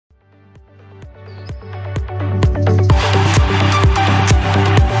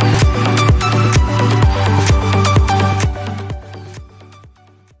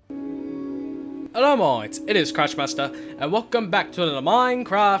it is Crashmaster, and welcome back to another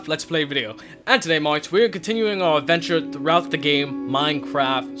Minecraft Let's Play video. And today, mates, we're continuing our adventure throughout the game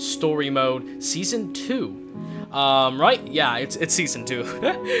Minecraft Story Mode Season 2. Right? Yeah, it's Season 2.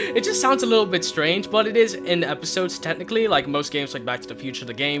 It just sounds a little bit strange, but it is in episodes technically, like most games like Back to the Future,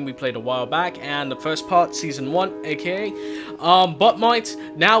 the game we played a while back, and the first part, Season 1, aka. But mates,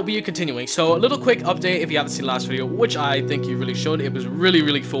 now we are continuing. So a little quick update if you haven't seen the last video, which I think you really should. It was really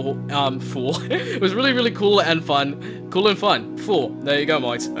cool. It was really cool and fun. Cool and fun. Full. There you go,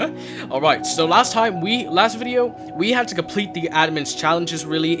 mates. Alright, so last video, we had to complete the admin's challenges.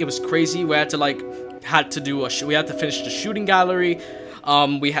 Really, it was crazy. We had to we had to finish the shooting gallery,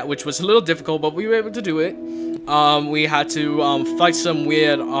 which was a little difficult, but we were able to do it. We had to fight some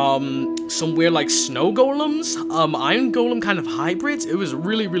weird like snow golems, iron golem kind of hybrids. It was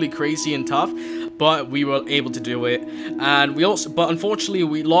really crazy and tough, but we were able to do it. And but unfortunately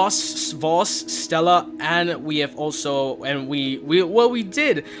we lost Voss, Stella, and we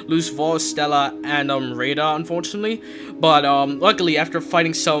did lose Voss, Stella, and Radar, unfortunately. But luckily, after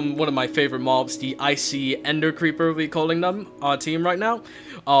fighting one of my favorite mobs, the icy ender creeper, we're calling them, our team right now,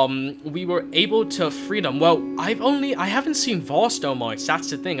 we were able to free them. Well, I haven't seen Voss though, mates. That's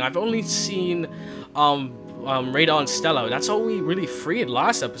the thing. I've only seen Radar and Stella. That's all we really freed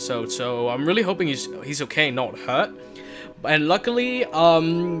last episode, so I'm really hoping he's okay, not hurt. And luckily,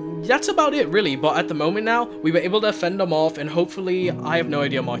 that's about it, really. But at the moment now, we were able to fend them off, and hopefully, I have no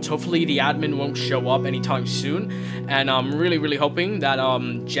idea much. Hopefully, the admin won't show up anytime soon. And I'm really hoping that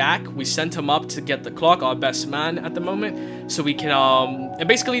Jack, we sent him up to get the clock, our best man at the moment, so we can and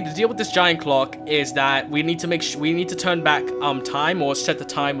basically the deal with this giant clock is that we need to turn back time, or set the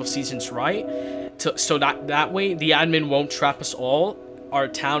time of seasons right, so that way the admin won't trap us all, our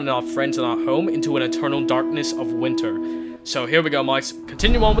town and our friends and our home, into an eternal darkness of winter. So here we go, mates.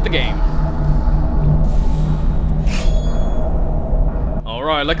 Continue on with the game.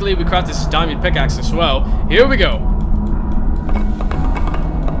 Alright, luckily we crafted this diamond pickaxe as well. Here we go.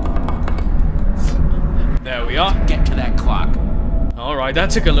 There we are. Get to that clock. Alright,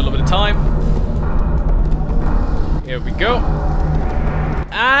 that took a little bit of time. Here we go.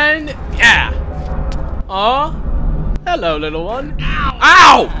 And yeah. Aw. Hello, little one. Ow!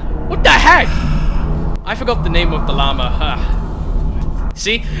 Ow! What the heck? I forgot the name of the llama.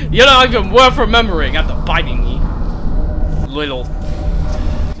 See? You're not even worth remembering after biting me. Little.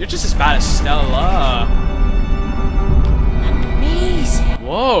 You're just as bad as Stella. Amazing.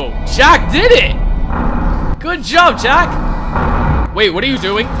 Whoa. Jack did it! Good job, Jack! Wait, what are you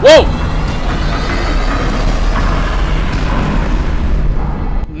doing? Whoa!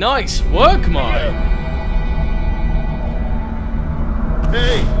 Nice work, Mike.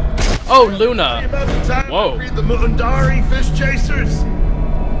 Hey! Oh, Luna. Whoa. The Mutundari fish chasers?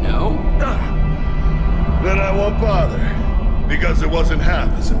 No? Then I won't bother, because it wasn't half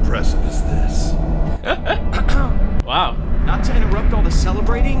as impressive as this. Wow. Not to interrupt all the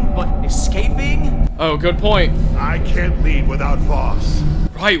celebrating, but escaping? Oh, good point. I can't leave without Voss.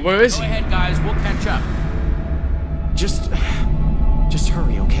 Right, where is he? Go ahead, guys. We'll catch up. Just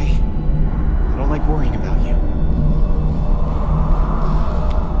hurry, okay? I don't like worrying about you.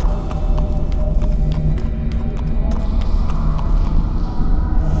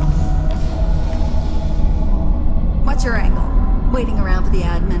 What's your angle? Waiting around for the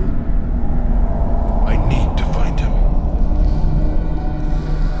admin? I need to find him.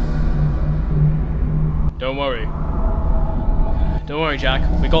 Don't worry. Don't worry, Jack.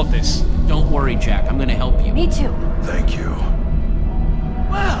 We got this. Don't worry, Jack. I'm gonna help you. Me too. Thank you.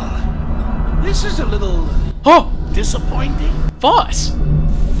 Well, this is a little Oh! disappointing. Voss!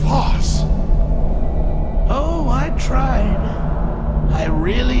 Voss! Oh, I tried. I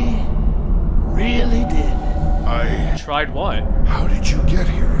really did. Tried what? How did you get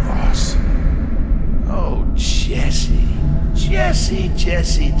here, Voss? Oh, Jesse.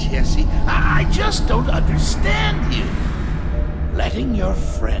 I just don't understand you. Letting your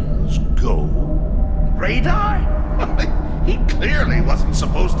friends go? Radar? He clearly wasn't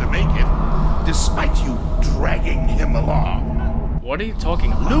supposed to make it, despite you dragging him along. What are you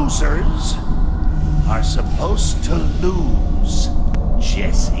talking about? Losers are supposed to lose,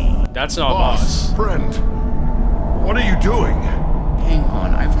 Jesse. That's not Voss. Friend, what are you doing? Hang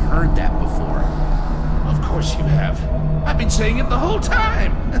on. I've heard that before. Of course you have. I've been saying it the whole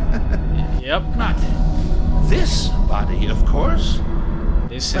time. Yep. Not this body, of course.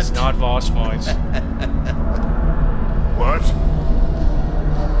 This is not Voss, boys. What?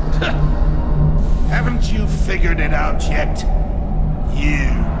 Haven't you figured it out yet?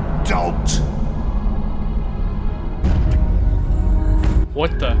 You dolt.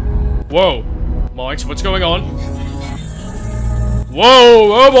 What the? Whoa. Mike, what's going on? Whoa!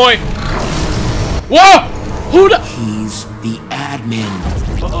 Oh boy! Whoa! Who the? He's the admin.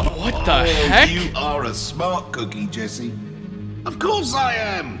 What the heck? You are a smart cookie, Jesse. Of course I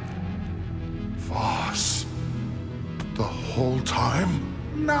am. Voss. The whole time?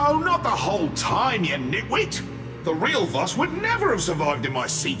 No, not the whole time, you nitwit. The real Voss would never have survived in my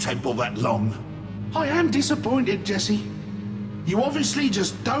sea temple that long. I am disappointed, Jesse. You obviously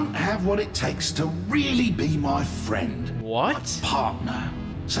just don't have what it takes to really be my friend. What? Partner.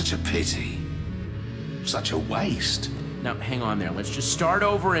 Such a pity. Such a waste. Now, hang on there. Let's just start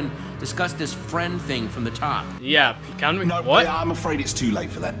over and discuss this friend thing from the top. Yeah, can we? No, What? I'm afraid it's too late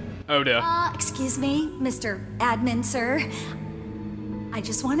for that. Oh dear. Excuse me, Mr. Admin, sir. I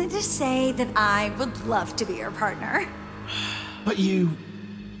just wanted to say that I would love to be your partner. But you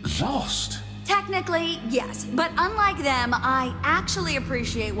lost. Technically, yes, but unlike them, I actually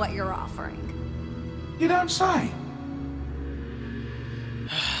appreciate what you're offering. You don't say.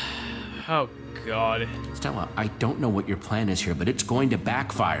 Oh god. Stella, I don't know what your plan is here, but it's going to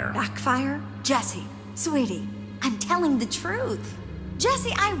backfire. Backfire? Jesse, sweetie, I'm telling the truth.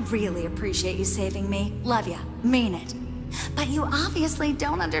 Jesse, I really appreciate you saving me. Love ya. Mean it. But you obviously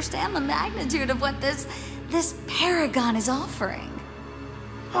don't understand the magnitude of what this paragon is offering.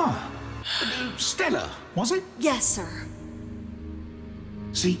 Huh. Stella, was it? Yes, sir.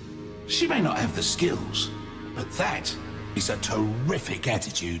 See, she may not have the skills, but that is a terrific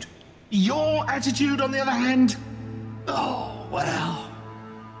attitude. Your attitude, on the other hand? Oh, well.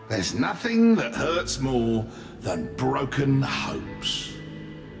 There's nothing that hurts more than broken hopes.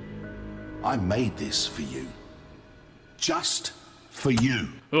 I made this for you. Just for you.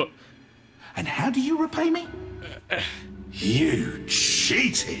 Oh. And how do you repay me? You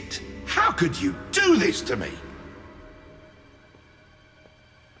cheated! How could you do this to me?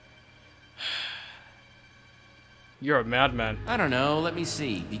 You're a madman. I don't know, let me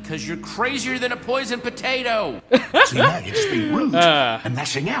see. Because you're crazier than a poisoned potato! See, now you're just being rude and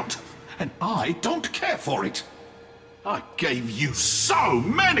lashing out. And I don't care for it. I gave you so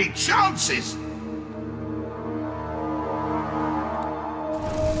many chances!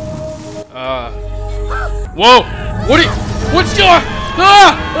 Whoa! What's going?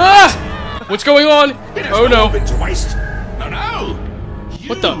 What's going on? Oh no! Been to waste. No, no. You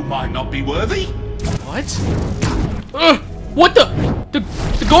What the? might not be worthy. What? What the?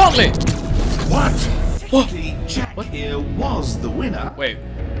 The gauntlet! What? What? Technically, Jack here was the winner. Wait,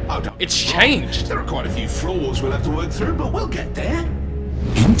 Oh, don't it's get me wrong. changed. There are quite a few flaws we'll have to work through, but we'll get there.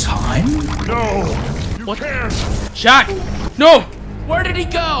 In time. No! You What? can't! Jack! No! Where did he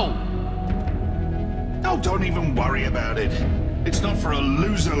go? Oh, don't even worry about it. It's not for a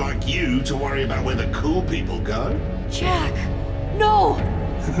loser like you to worry about where the cool people go. Jack, no!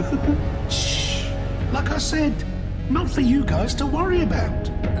 Shh. Like I said, not for you guys to worry about.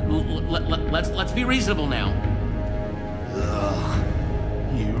 Let's be reasonable now. Ugh.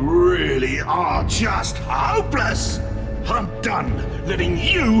 You really are just hopeless! I'm done letting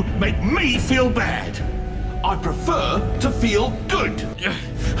you make me feel bad. I prefer to feel good.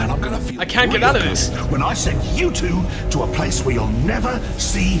 And I'm gonna feel I can't get real out of good this. when I send you two to a place where you'll never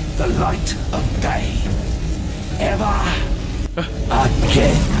see the light of day. Ever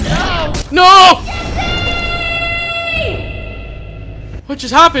again. No! What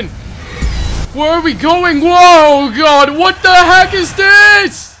just happened? Where are we going? Whoa, God! What the heck is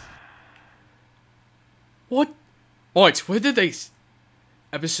this? What? What? Where did they?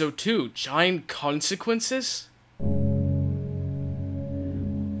 Episode 2, Giant Consequences?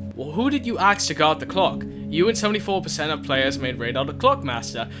 Well, who did you ask to guard the clock? You and 74% of players made Radar the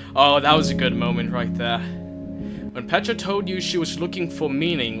Clockmaster. Oh, that was a good moment right there. When Petra told you she was looking for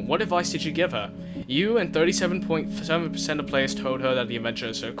meaning, what advice did you give her? You and 37.7% of players told her that the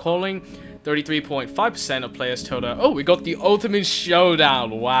adventurers are calling. 33.5% of players told her, oh, we got the ultimate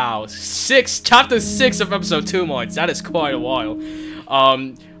showdown. Wow. Chapter 6 of episode 2 mods. That is quite a while.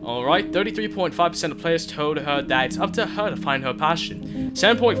 Alright, 33.5% of players told her that it's up to her to find her passion.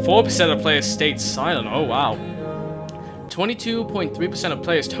 7.4% of players stayed silent. Oh, wow. 22.3% of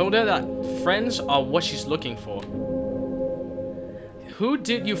players told her that friends are what she's looking for. Who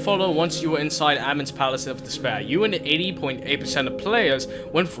did you follow once you were inside Admin's Palace of Despair? You and 80.8% of players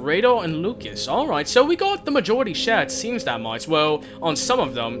went for Radar and Lucas. Alright, so we got the majority share, it seems that much. Well, on some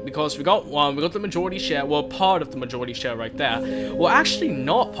of them, because we got the majority share, well, part of the majority share right there. Well, actually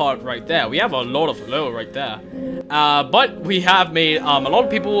not part right there. We have a lot of low right there. But we have made, a lot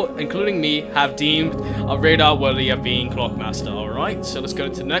of people, including me, have deemed Radar worthy of being Clockmaster. Alright, so let's go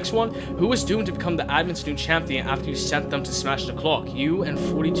to the next one. Who was doomed to become the Admin's new champion after you sent them to smash the clock? You you and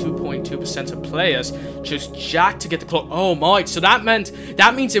 42.2% of players chose Jack to get the clock. Oh my, so that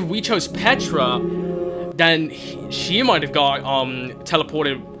means if we chose Petra, then she might have got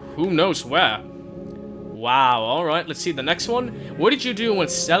teleported who knows where. Wow, alright, let's see the next one. What did you do when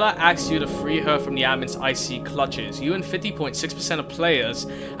Stella asked you to free her from the admin's icy clutches? You and 50.6% of players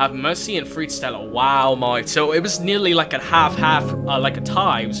have mercy and freed Stella. Wow, Mike. So it was nearly like a half-half, like a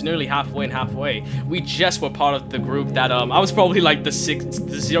tie. It was nearly halfway and halfway. We just were part of the group that, I was probably like the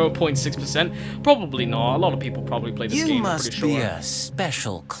 0.6%. Probably not. A lot of people probably play this game, I'm pretty sure. You must be a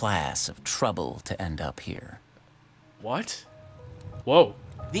special class of trouble to end up here. What? Whoa.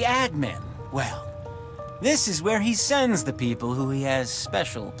 The admin. Well, this is where he sends the people who he has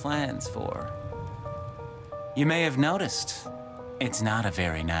special plans for. You may have noticed, it's not a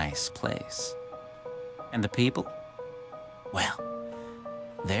very nice place. And the people? Well,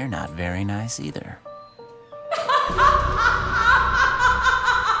 they're not very nice either.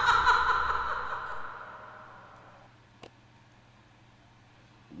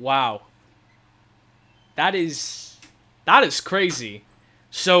 Wow. That is crazy.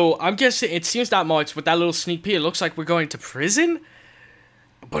 So, I'm guessing it seems that much with that little sneak peek. It looks like we're going to prison?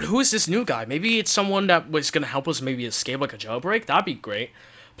 But who is this new guy? Maybe it's someone that was going to help us maybe escape like a jailbreak? That'd be great.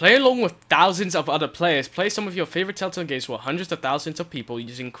 Play along with thousands of other players. Play some of your favorite Telltale games with hundreds of thousands of people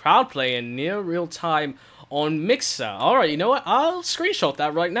using crowd play in near real time on Mixer. Alright, you know what? I'll screenshot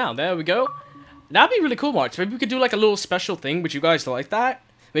that right now. There we go. That'd be really cool, March. Maybe we could do like a little special thing. Would you guys like that?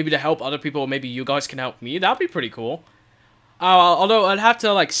 Maybe to help other people. Maybe you guys can help me. That'd be pretty cool. Although I'd have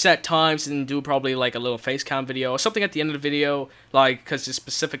to like set times and do probably like a little face cam video or something at the end of the video, like because it's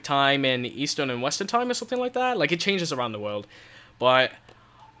specific time in Eastern and Western time or something like that. Like it changes around the world. But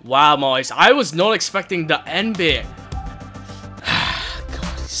wow, Moise, I was not expecting the end bit.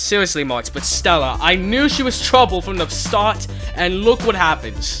 God, seriously, Moise, but Stella, I knew she was trouble from the start, and look what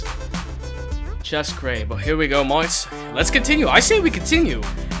happens. Just great, but here we go, Moise. Let's continue. I say we continue.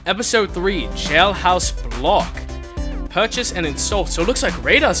 Episode 3, Jailhouse Block. Purchase and install. So it looks like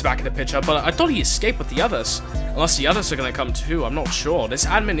Radar's back in the picture, but I thought he escaped with the others. Unless the others are gonna come too, I'm not sure. This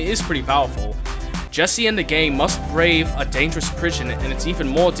admin is pretty powerful. Jesse and the gang must brave a dangerous prison and its even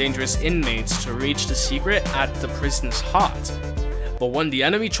more dangerous inmates to reach the secret at the prison's heart. But when the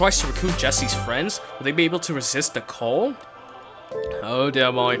enemy tries to recruit Jesse's friends, will they be able to resist the call? Oh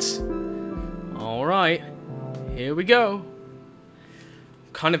dear, mates. Alright, here we go.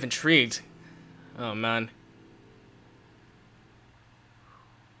 I'm kind of intrigued. Oh man.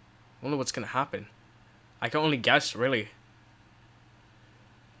 I wonder what's gonna happen. I can only guess, really.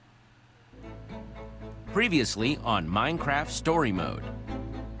 Previously on Minecraft Story Mode.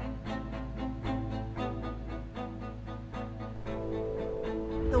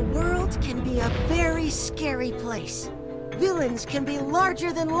 The world can be a very scary place. Villains can be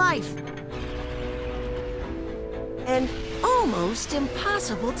larger than life. And almost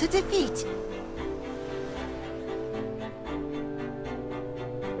impossible to defeat.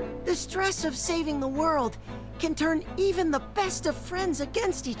 The stress of saving the world can turn even the best of friends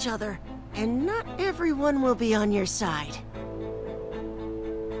against each other. And not everyone will be on your side.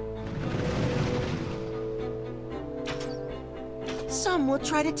 Some will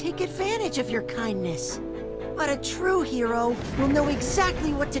try to take advantage of your kindness. But a true hero will know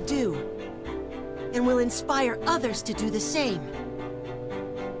exactly what to do. And will inspire others to do the same.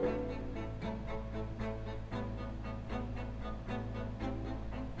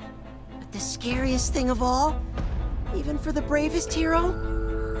 But the scariest thing of all, even for the bravest hero,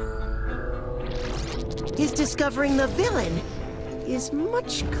 is discovering the villain is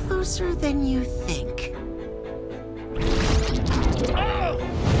much closer than you think.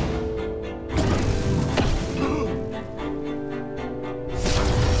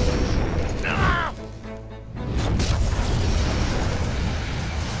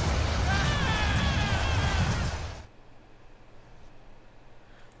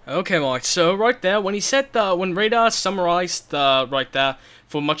 Okay, Mark, so right there, when he said when Radar summarized right there,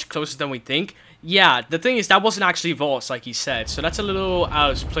 for much closer than we think, yeah, the thing is, that wasn't actually Voss, like he said, so that's a little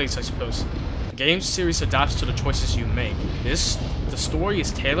out of place, I suppose. The game series adapts to the choices you make. The story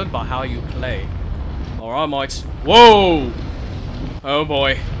is tailored by how you play. Alright, mates. Whoa! Oh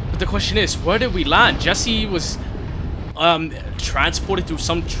boy. But the question is, where did we land? Jesse was, transported through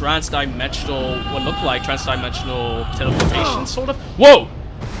some trans-dimensional, what looked like trans-dimensional teleportation, sort of. Whoa!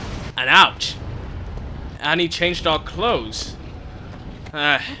 And ouch. And he changed our clothes.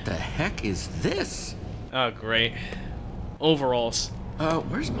 What the heck is this? Oh, great. Overalls.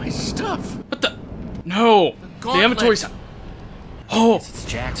 Where's my stuff? What the? No! The inventory's... Oh! It's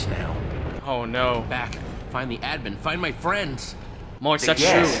Jax now. Oh, no. Back. Find the admin. Find my friends. Moix, The that's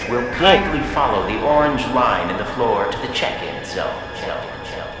guest true. will kindly follow the orange line in the floor to the check-in zone.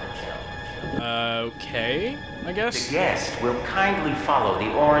 Okay, I guess. The guest will kindly follow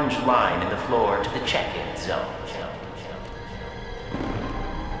the orange line in the floor to the check-in zone.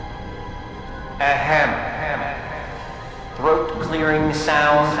 Ahem. Throat-clearing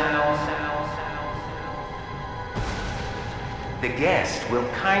sound. The guest will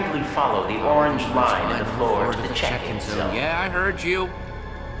kindly follow the orange line in the floor to the check-in zone. Yeah, I heard you.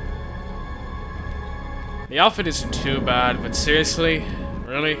 The outfit isn't too bad, but seriously?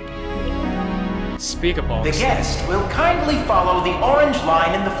 Really? Speakables. The guest will kindly follow the orange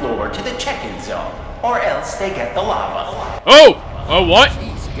line in the floor to the check-in zone, or else they get the lava. Oh! Oh, what?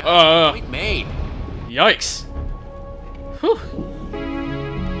 Point made. Yikes. Whew.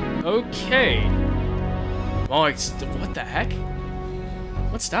 Okay. Oh, what the heck?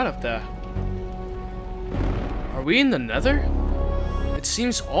 What's that up there? Are we in the Nether? It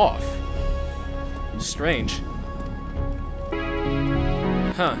seems off. Strange.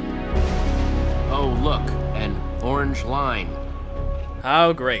 Huh. Oh, look, an orange line.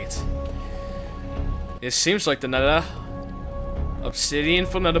 How great. It seems like the Nether. Obsidian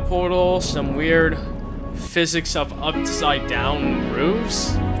from Nether portal, some weird physics of upside down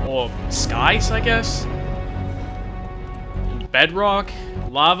roofs or skies, I guess. Bedrock,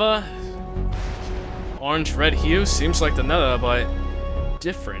 lava, orange red hue, seems like the Nether, but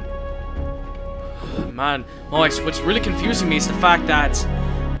different. Man, Moix, what's really confusing me is the fact that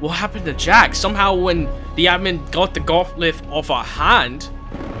what happened to Jack? Somehow when the admin got the gauntlet off our hand,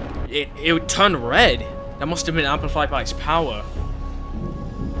 it turned red. That must have been amplified by its power.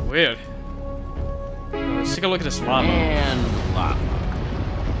 Weird. Let's take a look at this lava. And lava.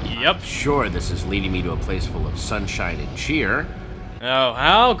 Yep. Sure, this is leading me to a place full of sunshine and cheer. Oh,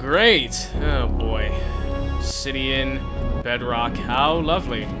 how great. Oh boy. Obsidian, bedrock, how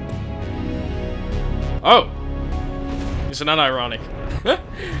lovely. Oh! Isn't that ironic?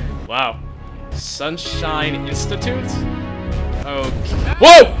 Wow. Sunshine Institute? Okay.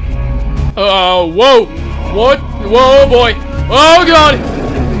 Whoa! Oh, whoa! What? Whoa, boy! Oh, God!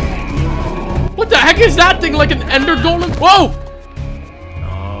 What the heck is that thing? Like an ender golem? Whoa!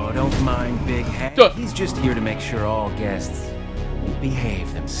 Oh, don't mind Big Head. He's just here to make sure all guests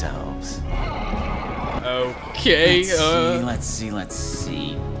behave themselves. Okay, Let's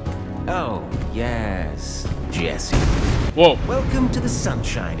see. Oh, yes, Jesse. Whoa. Welcome to the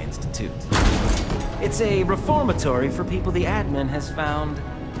Sunshine Institute. It's a reformatory for people the admin has found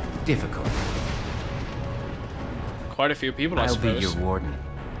difficult. Quite a few people, I I'll suppose. be your warden.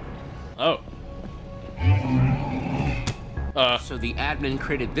 Oh. So the admin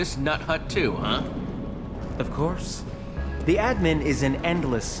created this nut hut too, huh? Of course. The admin is an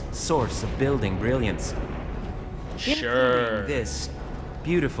endless source of building brilliance. Sure. Including this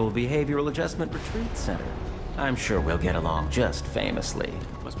beautiful behavioral adjustment retreat center. I'm sure we'll get along just famously.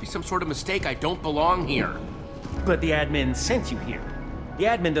 Must be some sort of mistake. I don't belong here. But the admin sent you here. The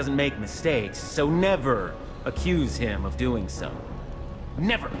admin doesn't make mistakes, so never accuse him of doing so.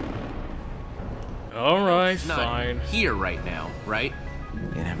 Never. Alright, It's not fine. here right now, right?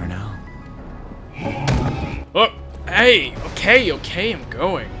 You never know. Oh, hey, okay, I'm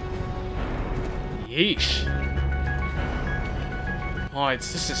going. Yeesh. Oh,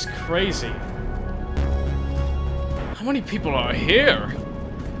 this is crazy. How many people are here?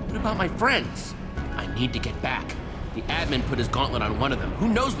 What about my friends? I need to get back. The admin put his gauntlet on one of them. Who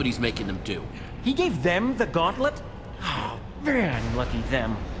knows what he's making them do? He gave them the gauntlet? Oh, man, lucky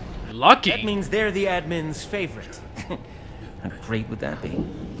them. Lucky. That means they're the admin's favorite. How great would that be?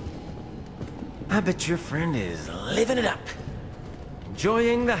 I bet your friend is living it up.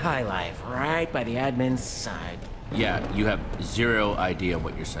 Enjoying the high life right by the admin's side. Yeah, you have zero idea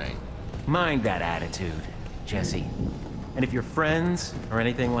what you're saying. Mind that attitude, Jesse. And if your friends are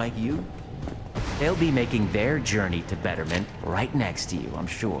anything like you, they'll be making their journey to betterment right next to you, I'm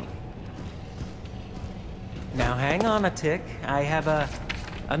sure. Now hang on a tick. I have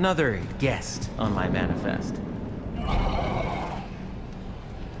another guest on my manifest.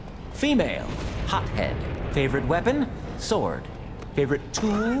 Female, hothead. Favorite weapon? Sword. Favorite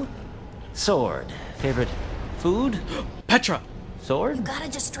tool? Sword. Favorite food? Petra. Sword? Gotta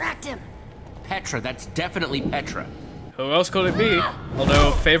distract him. Petra, that's definitely Petra. Who else could it be?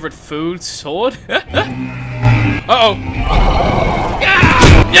 Although, favorite food, sword? Uh-oh.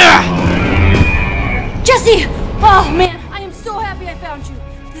 Yeah! Jesse! Oh, man, I am so happy I found you.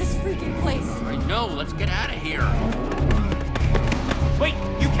 This freaking place. I know, let's get out of here. Wait,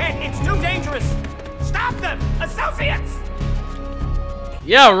 you can't! It's too dangerous! Stop them! Associates!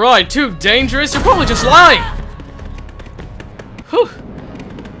 Yeah, right, too dangerous. You're probably just lying. Whew.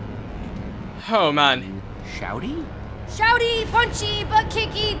 Oh, man. Shouty? Shouty, punchy, butt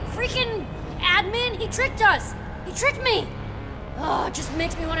kicky, freaking admin, he tricked us. He tricked me. Oh, it just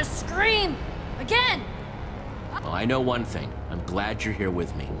makes me want to scream. Again. Well, I know one thing. I'm glad you're here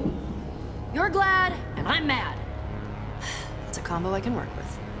with me. You're glad, and I'm mad. That's a combo I can work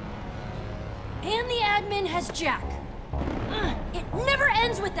with. And the admin has Jack. It never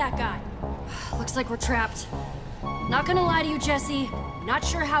ends with that guy. Looks like we're trapped. Not gonna lie to you, Jesse. Not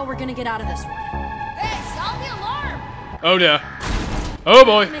sure how we're gonna get out of this one. Hey, sound the alarm! Oh, dear. Oh,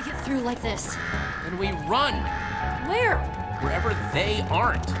 boy. Make it through like this. Then we run. Where? Wherever they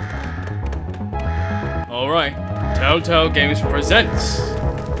aren't. Alright. Telltale Games presents.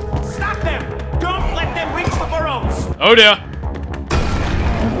 Stop them! Don't let them reach the burrows! Oh, dear.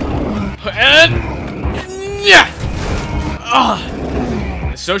 And... yeah!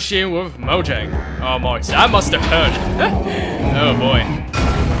 Associated with Mojang. Oh, my. That must have hurt. Oh, boy.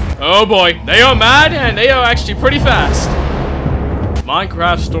 Oh, boy. They are mad, and they are actually pretty fast.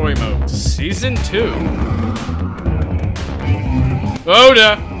 Minecraft Story Mode, Season 2. Oh,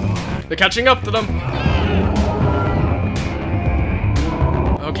 dear. They're catching up to them.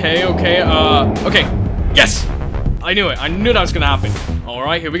 Okay, okay, okay. Yes! I knew it. I knew that was gonna happen.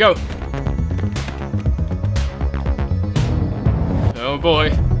 Alright, here we go. Oh, boy.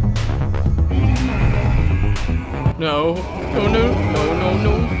 No. No, no, no, no,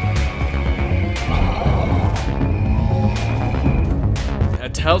 no. A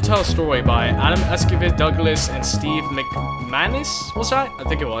Telltale Story by Adam Escobar Douglas and Steve McManus? What's that? I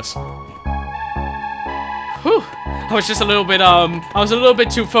think it was. Whew. I was just a little bit, I was a little bit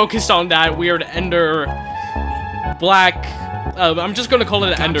too focused on that weird Ender Black. I'm just gonna call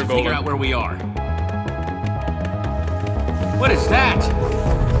it an Ender Golem. Figure out where we are. What is that?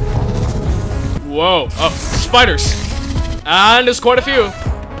 Whoa. Oh, spiders. And there's quite a few.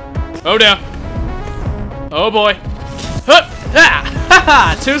 Oh, dear. Oh, boy. Huh.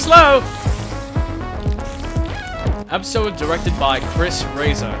 Ah. Too slow. Episode directed by Chris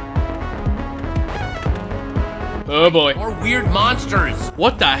Frieza. Oh, boy. More weird monsters.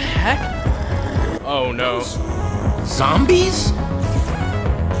 What the heck? Oh, no. Zombies?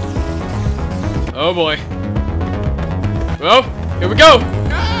 Oh, boy. Well, here we go.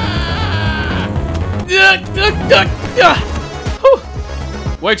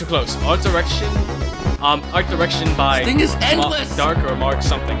 Way too close. Art direction by This thing is endless. Dark or Mark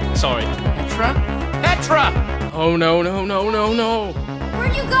something. Sorry. Petra? Petra! Oh, no, no, no, no, no.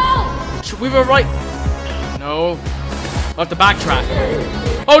 Where'd you go? We were right. No. I'll have to backtrack.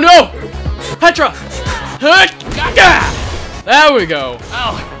 Oh, no! Petra! There we go.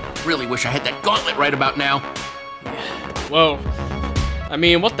 Oh, really wish I had that gauntlet right about now. Whoa. I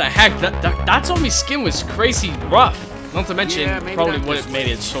mean, what the heck? That zombie skin was crazy rough. Not to mention, probably what it made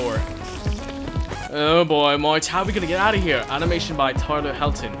it sore. Oh boy, March, how are we gonna get out of here? Animation by Tyler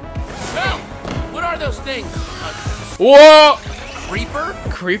Helton. Oh, what are those things? Whoa! Creeper?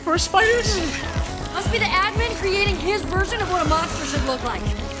 Creeper spiders? Must be the admin creating his version of what a monster should look like.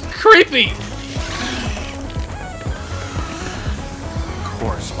 Creepy! Of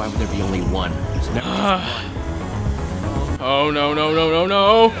course, why would there be only one? There's never one. Oh no, no, no, no,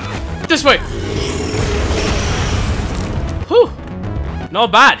 no! This way! Whew!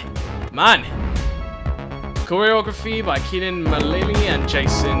 Not bad! Man! Choreography by Keenan Malili and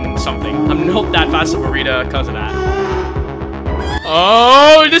Jason something. I'm not that fast of a reader because of that.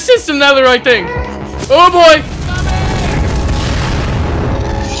 Oh, this is the netherite thing! Oh boy!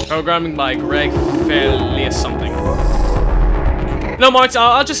 Programming by Greg Felius something. No, Mark,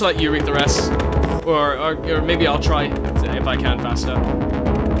 I'll just let you read the rest. Or maybe I'll try if I can faster.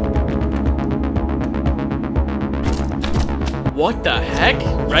 What the heck?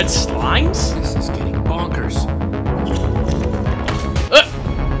 Red slimes? This is getting bonkers.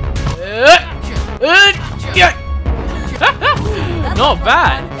 Not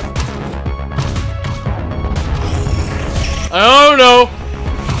bad. Oh no.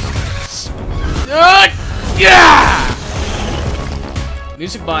 Yeah!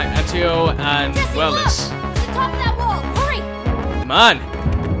 Music by Antio and Wellis. Top of that wall, hurry! Man,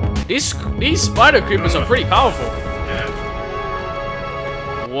 these spider creepers are pretty powerful.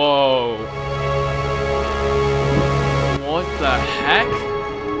 Whoa. What the heck?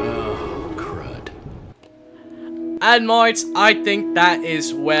 Oh, crud. And mates, I think that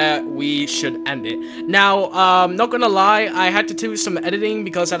is where we should end it. Now, not gonna lie, I had to do some editing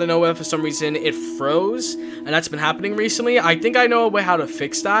because out of nowhere, for some reason, it froze. And that's been happening recently. I think I know how to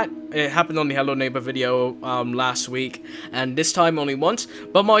fix that. It happened on the Hello Neighbor video last week. And this time only once.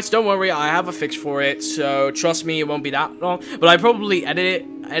 But mates, don't worry, I have a fix for it. So trust me, it won't be that long. But I probably edit it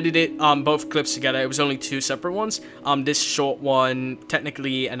edited both clips together. It was only 2 separate ones. This short one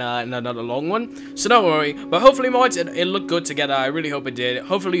technically and another long one. So don't worry. But hopefully, mods, it looked good together. I really hope it did.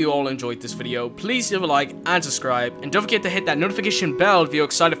 Hopefully you all enjoyed this video. Please leave a like and subscribe, and don't forget to hit that notification bell if you're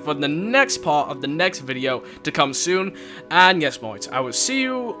excited for the next part of the next video to come soon. And yes, mods, I will see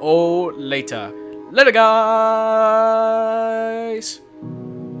you all later. Later, guys.